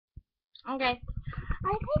Okay.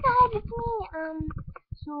 I think I have with me.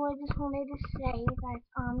 So I just wanted to say that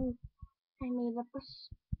I made up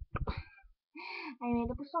I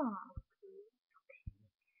made up a song.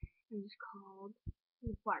 It's called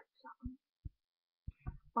the Fart Song.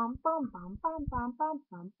 Bum bum bum bum bum bum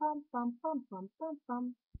bum bum bum bum bum bum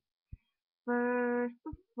bum. First,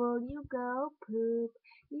 before you go poop,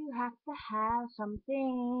 you have to have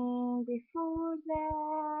something before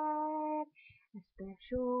that. A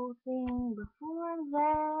special thing before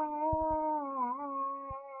that.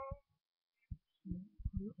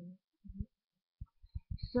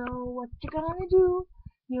 So what you gonna do?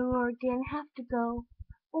 You're gonna have to go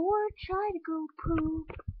or try to go poop.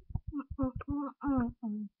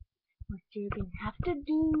 Mm-mm-mm-mm. What you're gonna have to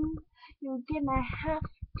do? You're gonna have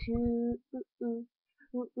to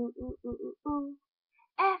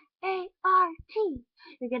F-A-R-T.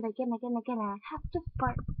 You're gonna have to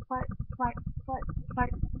fart, fart, fart, fart,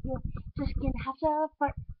 fart. You're just gonna have to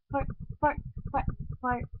fart, fart, fart, fart,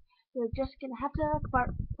 fart. You're just gonna have to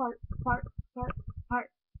fart, fart, fart, fart, fart.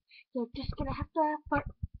 You're just gonna have to fart.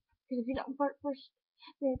 Because if you don't fart first,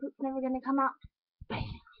 the poop's never gonna come out.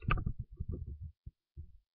 Bam.